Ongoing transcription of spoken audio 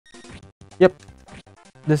Yep,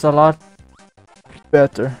 this is a lot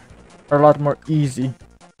better. Or a lot more easy.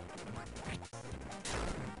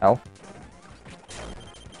 Ow.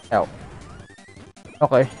 Ow.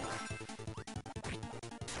 Okay.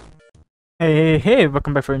 Hey,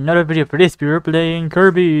 welcome back for another video. For this, we were playing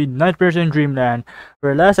Kirby Nightmare in Dreamland.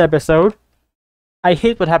 For last episode, I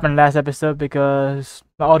hate what happened last episode because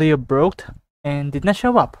my audio broke and did not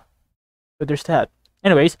show up. So there's that.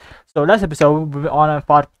 Anyways, so last episode, we went on and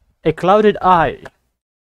fought a clouded eye.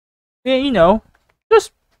 Yeah, you know,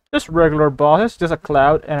 just regular bosses, just a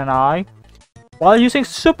cloud and an eye. While using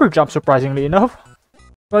super jump, surprisingly enough.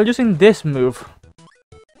 While using this move.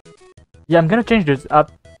 Yeah, I'm gonna change this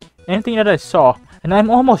up. Anything that I saw, and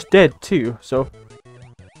I'm almost dead too, so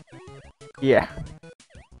yeah,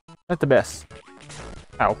 not the best.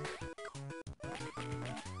 Ow.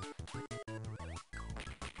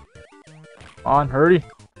 Come on, hurry.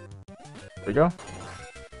 There we go.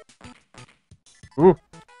 Ooh.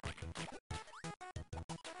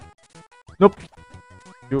 Nope.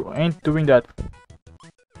 You ain't doing that.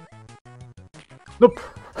 Nope.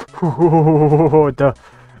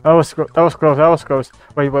 That was close.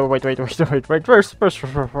 Wait.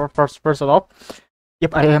 First of all.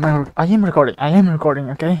 Yep, I am recording,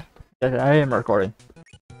 okay? Yeah, I am recording.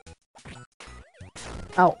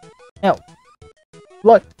 Ow.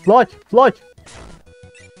 Fly.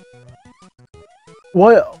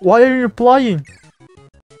 Why are you flying?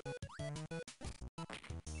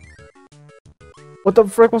 What the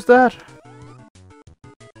frick was that?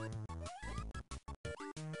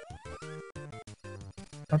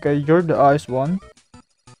 Okay, you're the ice one.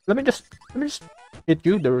 Let me just hit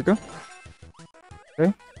you. There we go.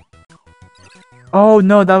 Okay. Oh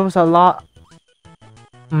no, that was a lot.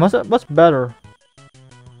 What's better?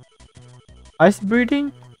 Ice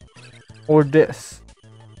breathing or this?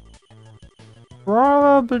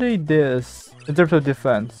 Probably this in terms of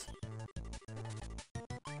defense.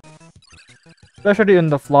 Especially in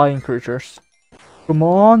the flying creatures. Come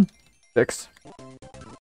on. 6.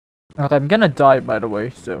 Okay, I'm gonna die, by the way,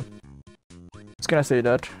 so just gonna say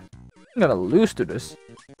that. I'm gonna lose to this.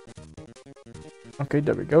 Okay,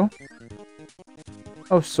 there we go.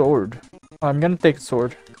 Oh, sword. I'm gonna take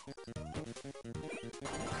sword.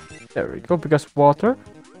 There we go, because water.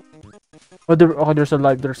 Oh, there's a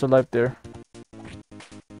life there.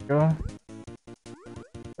 Go.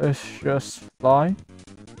 Let's just fly.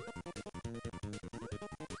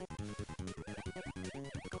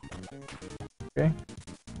 Okay.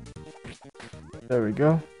 There we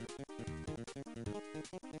go.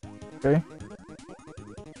 Okay.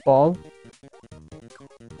 Fall.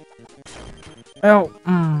 Ow.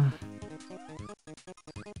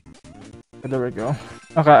 There we go.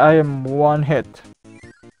 Okay, I am one hit.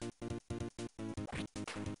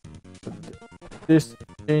 This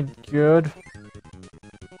ain't good.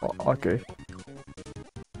 Oh, okay.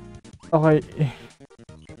 Okay.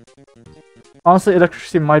 Honestly,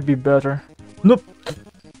 electricity might be better. Nope.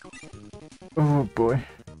 Oh boy.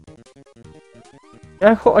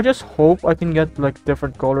 I just hope I can get like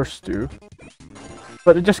different colors too.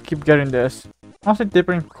 But I just keep getting this. Honestly,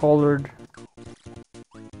 different colored.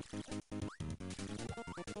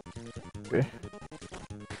 Okay.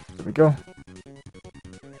 There we go.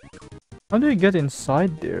 How do you get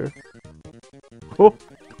inside there? Oh!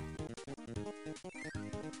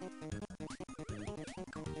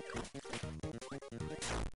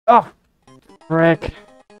 Ah! Frick!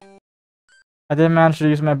 I didn't manage to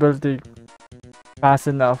use my ability fast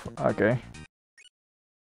enough. Okay.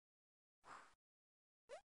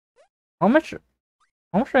 How much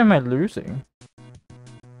am I losing?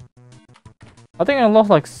 I think I lost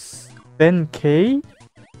like 10k?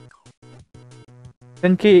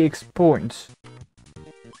 10k X points.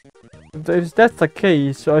 If that's the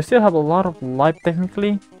case, so I still have a lot of life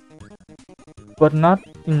technically, but not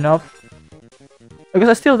enough. Because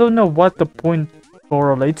I still don't know what the point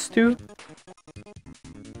correlates to.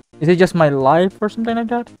 Is it just my life or something like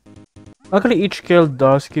that? Luckily, each kill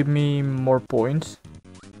does give me more points.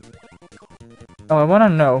 Oh, I wanna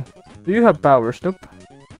know. Do you have powers? Nope.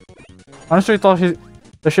 Honestly, I thought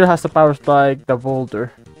the shit has the powers like the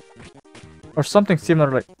Volder. Or something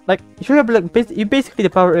similar like you have like basically the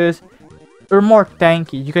power is you're more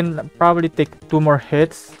tanky. You can probably take 2 more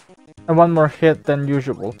hits and 1 more hit than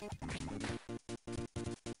usual.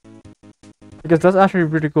 Because that's actually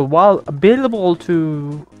really cool. While available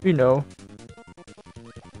to, you know,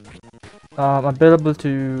 available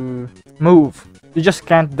to move, you just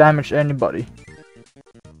can't damage anybody.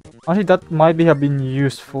 Honestly, that might have been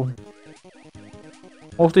useful.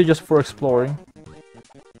 Mostly just for exploring.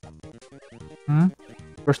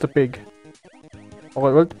 Where's the pig? Oh,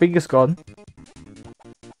 well, the pig is gone.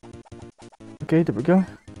 Okay, there we go.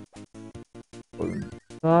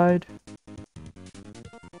 Side.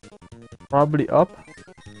 Probably up.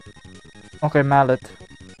 Okay, mallet.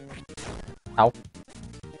 Ow.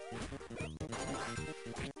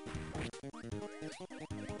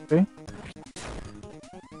 Okay.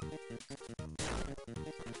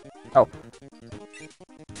 Ow.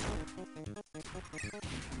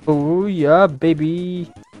 Oh yeah,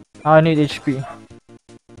 baby. I need HP.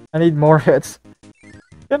 I need more hits.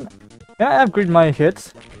 Can I upgrade my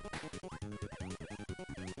hits?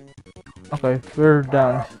 Okay, we're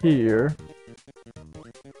down here.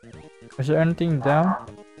 Is there anything down?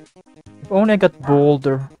 If only I got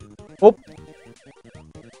boulder. Oh!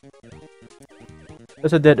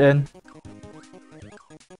 That's a dead end.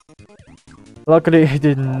 Luckily it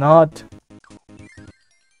did not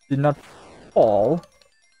fall.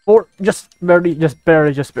 Or just barely.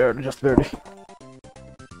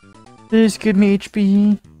 Please give me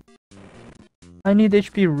HP. I need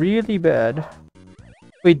HP really bad.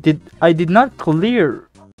 Wait, I did not clear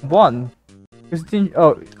one? Is it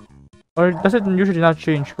oh, or does it usually not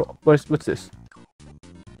change? What's this?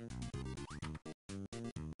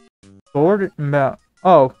 Sword map.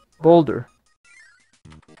 Oh, boulder.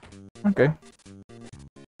 Okay.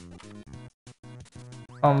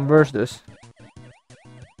 Where's this?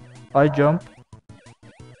 I jump.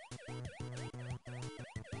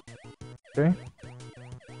 Okay.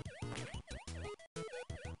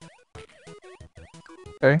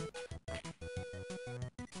 Okay.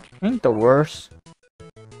 Ain't the worst.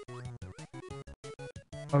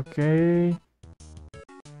 Okay.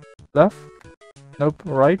 Left? Nope,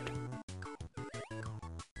 right.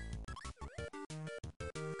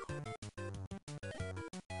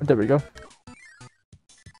 There we go.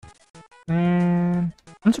 And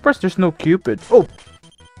I'm surprised there's no Cupid. Oh!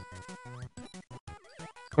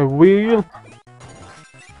 A wheel.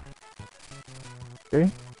 Okay.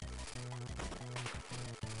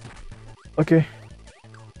 Okay.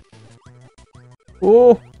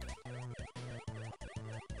 Oh!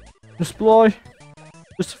 Just fly.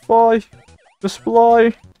 Just fly. Just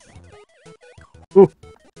fly. Oh.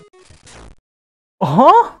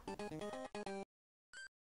 Huh?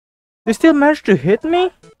 They still managed to hit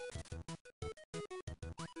me?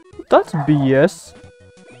 That's BS.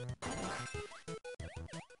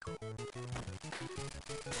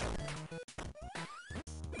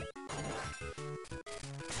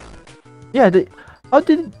 Yeah,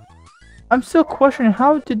 I'm still questioning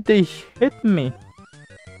how did they hit me?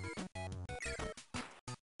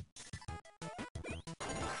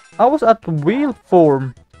 I was at wheel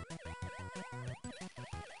form.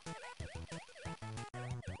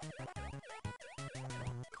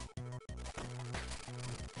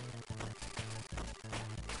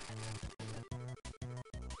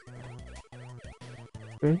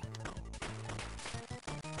 Okay.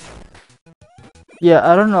 Yeah,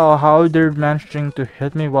 I don't know how they're managing to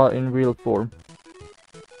hit me while in wheel form.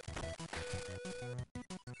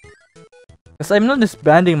 Cause I'm not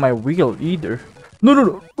disbanding my wheel either.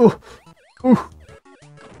 No. Oh. Oh.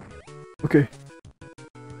 Okay.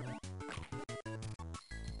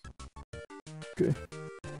 Okay.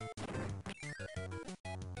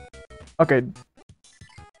 Okay.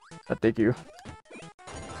 I'll take you.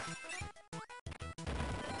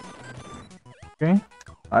 Okay.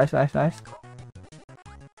 Nice.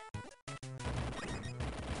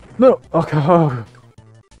 No. Okay. Oh.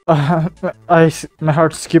 My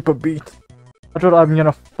heart skipped a beat. I thought I'm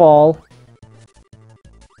gonna fall.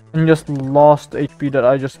 And just lost the HP that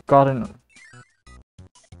I just got in.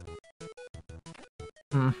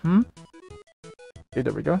 Okay,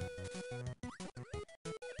 there we go.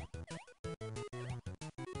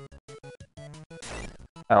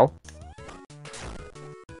 Ow.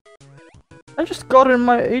 I just got in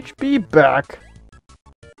my HP back.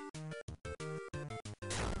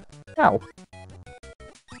 Ow.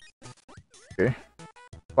 Okay.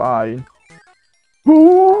 Fine.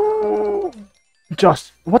 Ooh!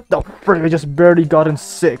 Just what the frick? I just barely got in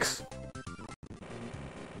 6.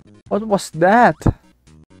 What was that?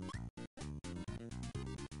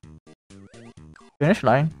 Finish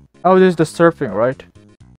line? Oh, this is the surfing, right?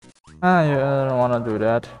 Ah, yeah, I don't wanna do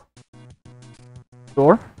that.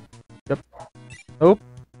 Door? Yep. Nope.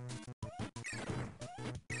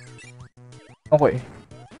 Oh wait.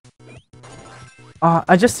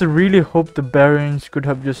 I just really hope the bearings could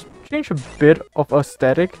have just changed a bit of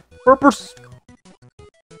aesthetic purposes,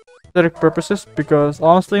 because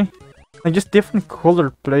honestly, like just different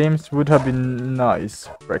color flames would have been nice.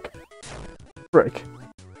 Frick.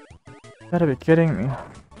 Gotta be kidding me.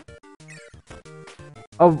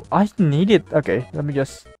 Oh, I need it. Okay, let me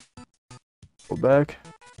just go back.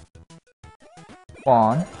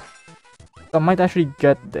 One. I might actually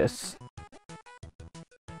get this.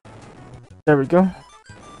 There we go.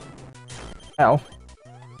 Ow.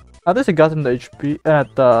 At least I got him the HP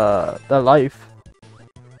at the life.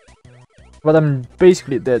 But I'm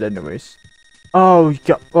basically dead anyways. Oh,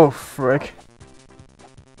 yeah. Oh, frick.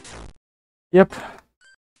 Yep.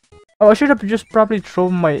 Oh, I should have just probably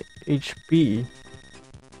thrown my HP.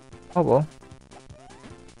 Oh well.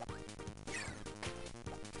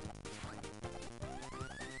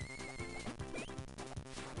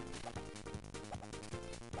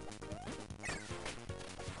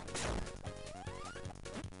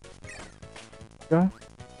 Yeah.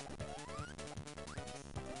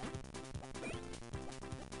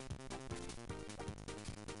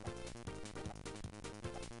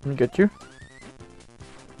 Let me get you.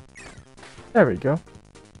 There we go.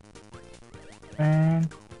 And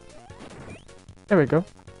there we go.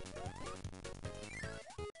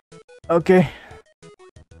 Okay.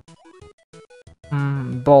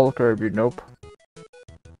 Ball Kirby, nope.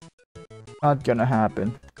 Not gonna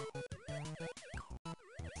happen.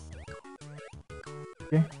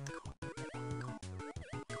 Okay.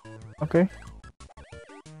 Okay.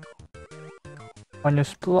 On your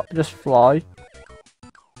just fly.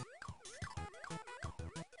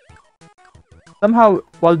 Somehow,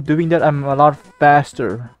 while doing that, I'm a lot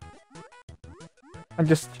faster. I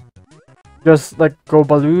just like go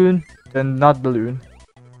balloon, then not balloon.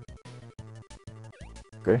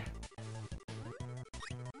 Okay.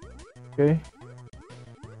 Okay.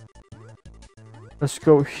 Let's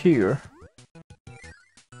go here.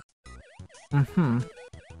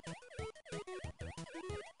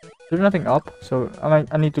 There's nothing up, so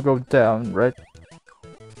I need to go down, right?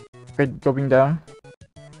 Okay, going down.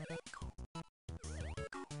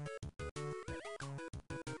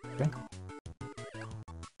 Okay.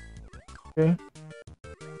 Okay.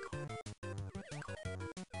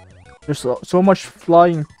 There's so much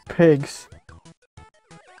flying pigs.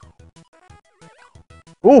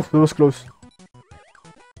 Oh, that was close.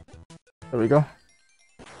 There we go.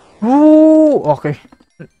 Ooh, okay.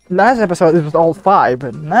 Last episode it was all 5,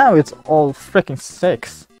 but now it's all freaking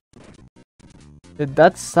 6. Did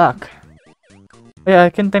that suck? Yeah, I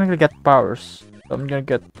can technically get powers. So I'm gonna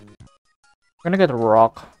get a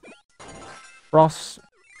rock. Ross.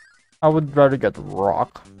 I would rather get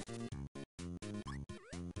rock.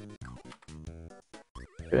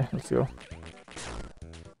 Okay, let's go.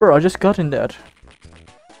 Bro, I just got in that.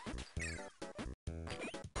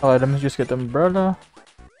 Alright, let me just get the umbrella.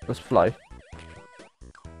 Let's fly.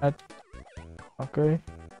 Okay.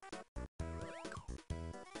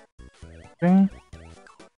 Okay.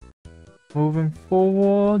 Moving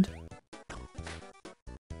forward.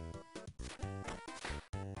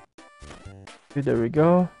 Okay, there we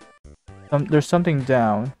go. There's something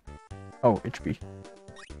down. Oh, HP.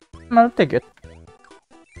 I'll take it.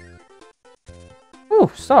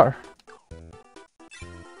 Oh, star.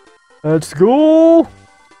 Let's go!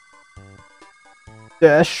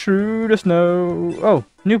 Dash through the snow. Oh,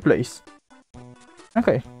 new place.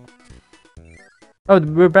 Okay. Oh,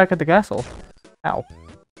 we're back at the castle. Ow.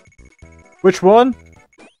 Which one?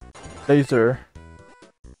 Laser.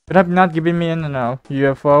 Could have not given me an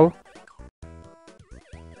UFO.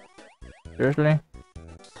 Seriously?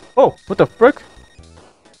 Oh, what the frick?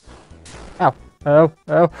 Ow. Ow.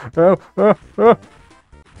 Ow. Ow. Ow. Ow.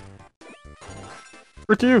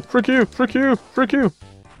 Frick you! Frick you! Frick you! Frick you!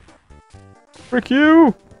 Frick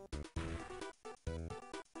you!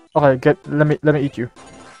 Okay, let me eat you.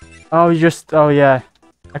 Oh, oh yeah.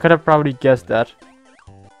 I could have probably guessed that.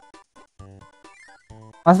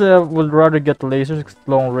 Honestly, I would rather get lasers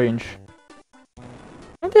long range.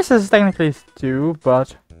 And this is technically 2,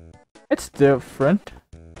 but it's different.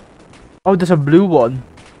 Oh, there's a blue one.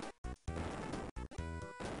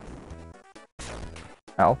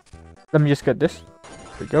 Ow. Let me just get this.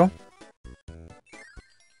 There we go.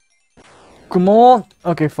 Come on!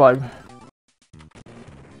 Okay, 5.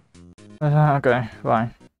 Okay,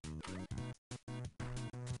 fine.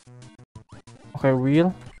 Okay,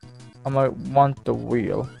 wheel. I might want the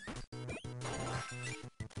wheel.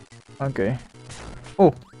 Okay.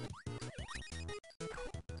 Oh!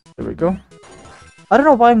 There we go. I don't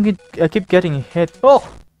know why I keep getting hit. Oh!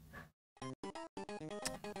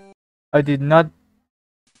 I did not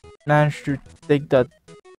manage to take that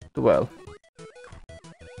well.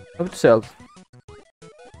 Note to self.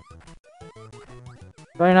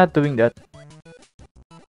 Why not doing that?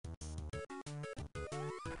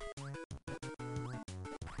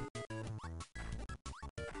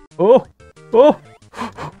 Oh! Oh!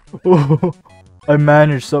 Oh! I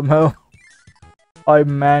managed somehow. I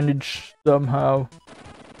managed somehow.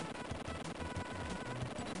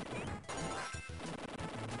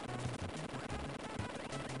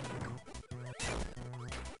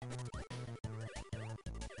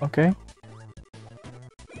 Okay.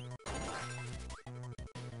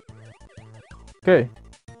 Okay.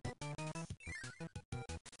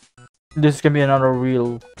 This is gonna be another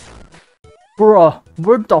real. Bruh,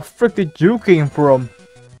 where the frick did you came from?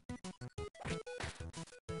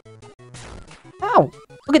 Ow!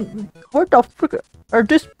 Okay, where the frick are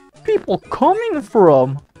these people coming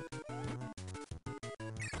from?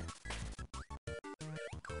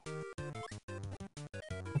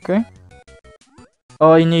 Okay.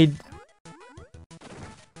 Oh, I need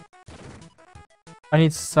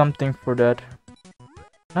something for that.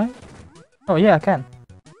 Can I? Oh yeah, I can.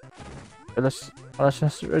 Okay, let's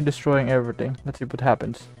just start destroying everything. Let's see what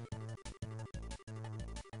happens.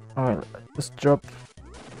 Alright, let's drop.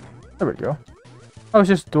 There we go. Oh, it's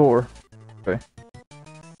just door. Okay.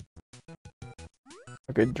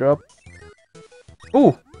 Okay, drop.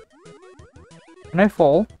 Ooh! Can I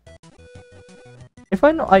fall? If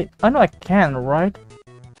I know I can, right?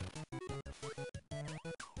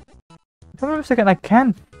 If I'm not mistaken, I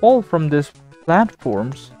can fall from these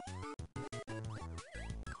platforms.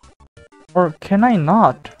 Or can I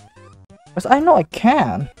not? Because I know I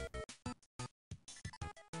can.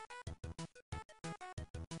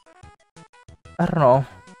 I don't know.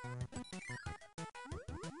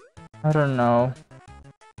 I don't know.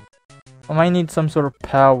 I might need some sort of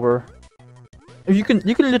power. You can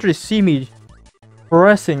literally see me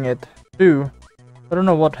pressing it too. I don't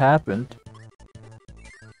know what happened.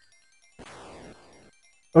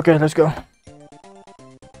 Okay, let's go.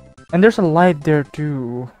 And there's a light there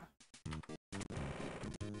too.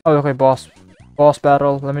 Oh, okay, boss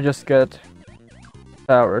battle. Let me just get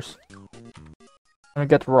powers. Let me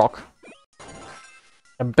get rock.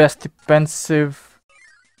 The best defensive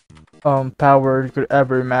power you could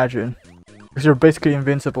ever imagine. Because you're basically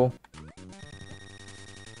invincible.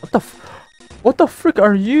 What the frick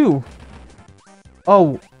are you?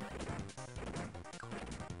 Oh.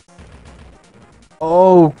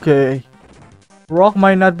 Okay. Rock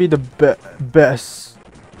might not be the best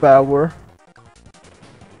power.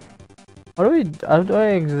 How do I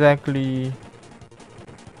exactly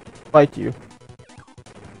fight you?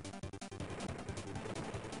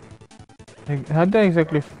 How do I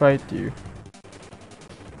exactly fight you?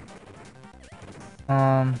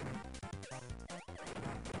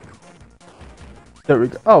 There we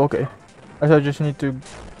go. Oh, okay. I thought I just need to.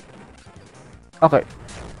 Okay.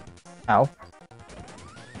 Ow.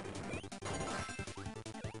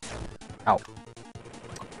 Ow.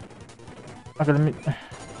 Okay, let me.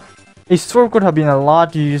 A sword could have been a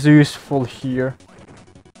lot useful here.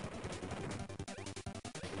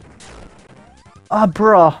 Ah,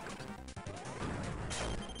 bruh.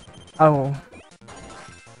 Oh.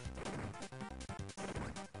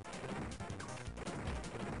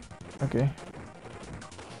 Okay.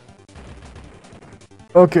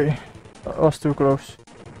 Okay. That was too close.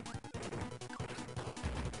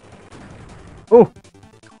 Oh!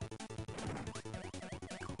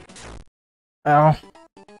 Ow.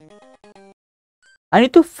 I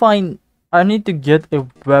need to get a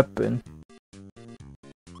weapon.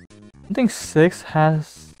 I think 6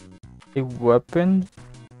 has a weapon.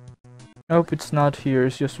 Nope, it's not here.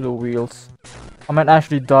 It's just the wheels. I might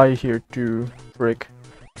actually die here too. Frick.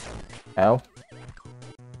 Ow.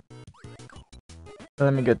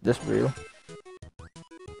 Let me get this wheel.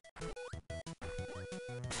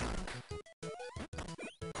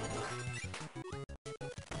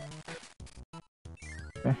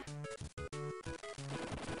 Okay.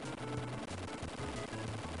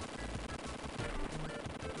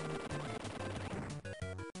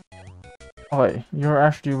 Okay, you're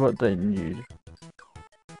actually what I need.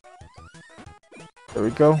 There we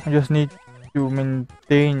go. I just need to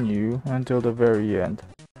maintain you until the very end.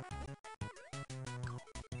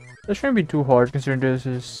 That shouldn't be too hard considering this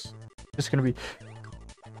is just gonna be.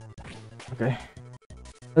 Okay.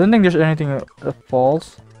 I don't think there's anything that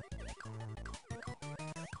falls.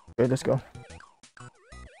 Okay, let's go.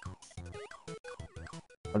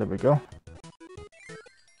 Oh, there we go.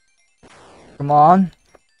 Come on.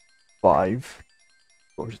 5.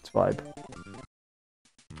 Of course it's 5.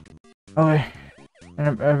 Okay.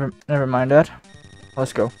 Never mind that.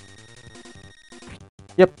 Let's go.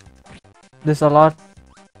 Yep. This is a lot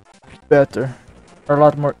better. Or a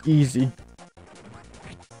lot more easy.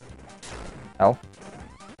 Ow.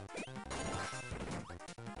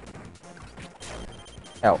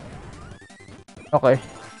 Ow. Okay.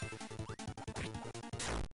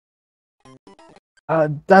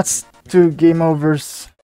 That's 2 game overs.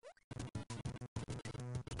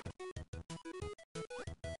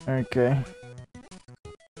 Okay.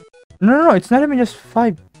 No, it's not even just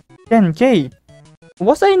 10k.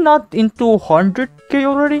 Was I not into 100k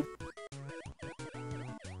already?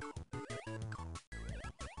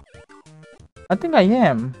 I think I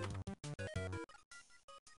am.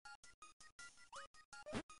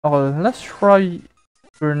 Oh, let's try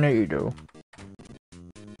tornado.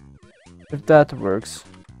 If that works.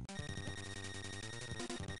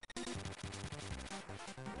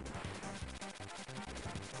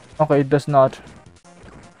 Okay, it does not.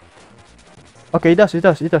 Okay, it does. It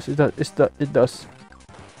does.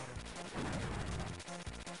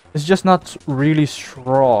 It's just not really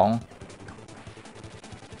strong.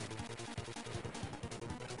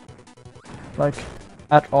 Like,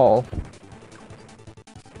 at all.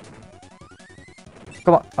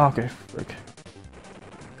 Come on. Okay, frick.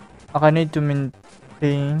 Okay, I need to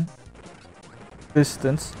maintain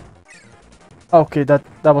distance. Okay, that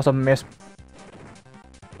was a miss.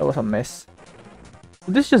 That was a miss.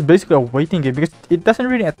 This is just basically a waiting game because it doesn't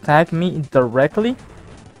really attack me directly.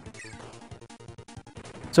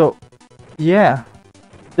 So, yeah.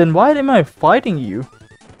 Then why am I fighting you?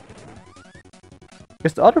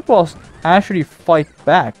 Because the other balls actually fight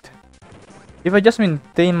back. If I just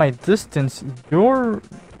maintain my distance, you're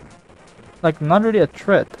like not really a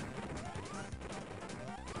threat.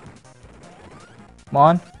 Come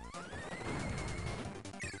on.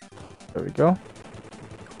 There we go.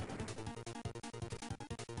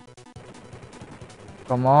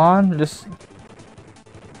 Come on, just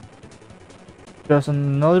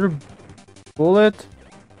another bullet.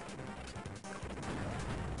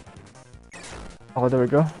 Oh, there we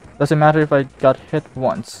go. Doesn't matter if I got hit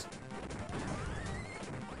once.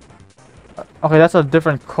 Okay, that's a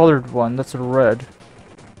different colored one. That's red.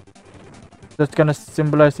 That's gonna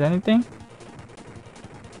symbolize anything?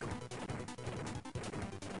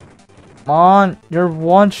 Come on, you're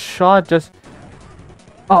one shot. Just.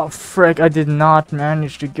 Oh, frick, I did not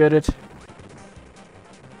manage to get it.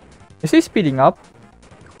 Is he speeding up?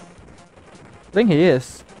 I think he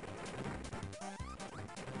is.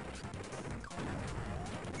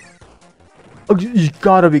 Oh, you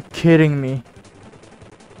gotta be kidding me.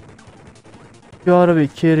 You gotta be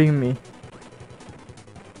kidding me.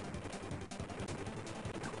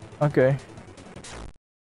 Okay.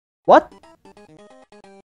 What?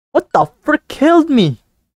 What the frick killed me?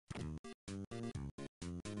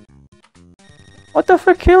 What the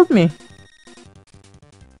frick killed me?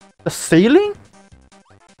 The ceiling?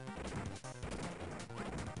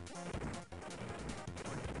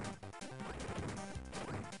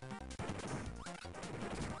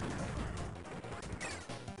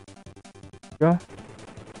 Go.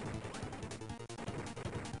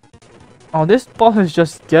 Oh, this boss is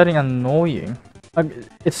just getting annoying. Like,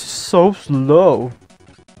 it's so slow.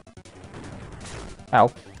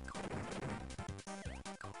 Ow.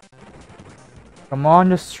 Come on,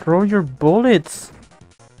 just throw your bullets.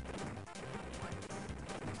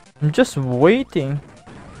 I'm just waiting.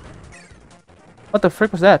 What the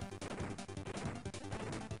frick was that?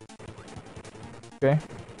 Okay.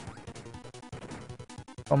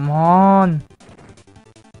 Come on.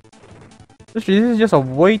 This is just a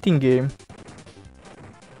waiting game.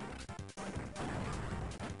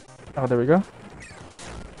 Oh, there we go.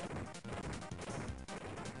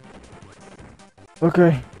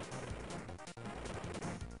 Okay.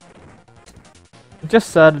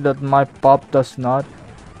 Just sad that my pop does not.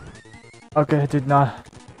 Okay, it did not.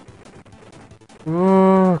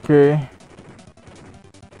 Okay.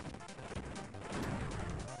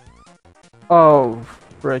 Oh,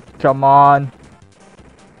 frick, come on.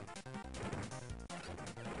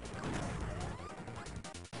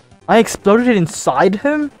 I exploded it inside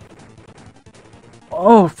him?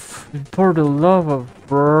 Oh, for the love of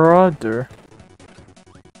brother.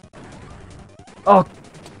 Oh,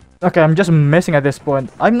 okay, I'm just missing at this point.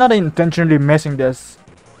 I'm not intentionally missing this.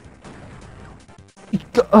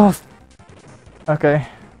 Oh, okay.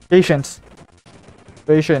 Patience.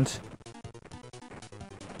 Patience.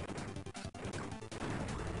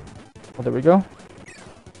 Oh, there we go.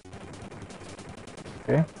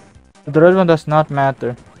 Okay. The red one does not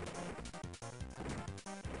matter.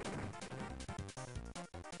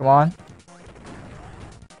 Come on.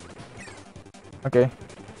 Okay.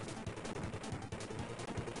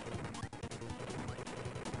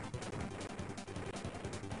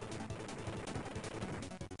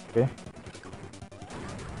 Okay.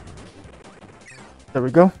 There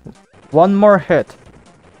we go. One more hit.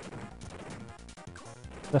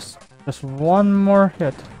 Just one more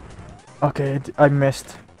hit. Okay, I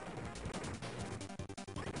missed.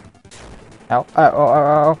 Ow, ow, ow,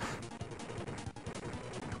 ow, ow.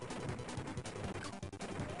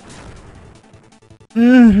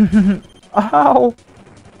 Ow.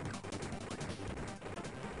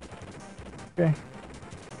 Okay.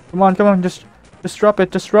 Come on, just drop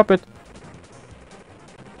it, just drop it.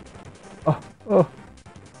 Oh, oh.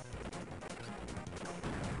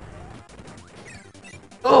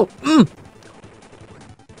 Oh,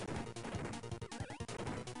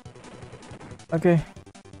 Okay.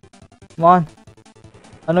 Come on.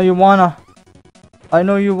 I know you wanna. I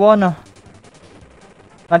know you wanna.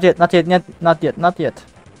 Not yet, not yet, not yet, not yet.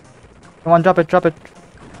 Come on, drop it, drop it.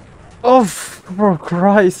 Oh, for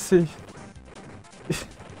Christ's sake.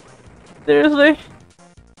 Seriously?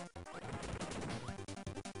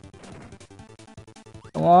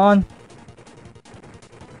 Come on.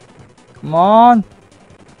 Come on.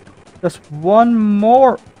 Just one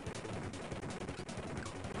more.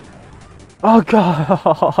 Oh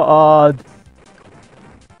God.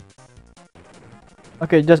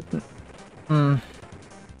 Okay, just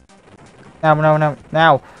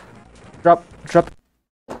now. Drop.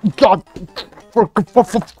 God.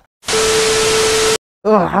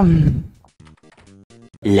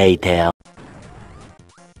 Later.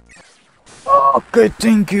 Okay,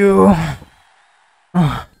 thank you.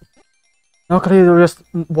 Luckily, there's just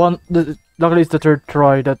one. Luckily, it's the third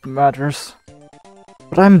try that matters.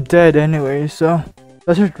 But I'm dead anyway, so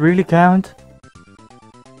does it really count?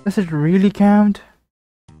 Does it really count?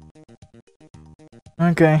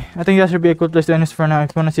 Okay, I think that should be a good place to end this for now.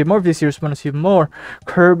 If you want to see more of these series, want to see more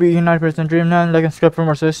Kirby Nightmare and Dreamland, like and subscribe for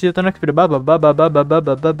more. So see you at the next video.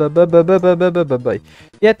 Bye.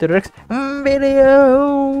 Yeah, to the next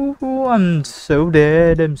video. I'm so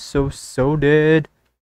dead. I'm so dead.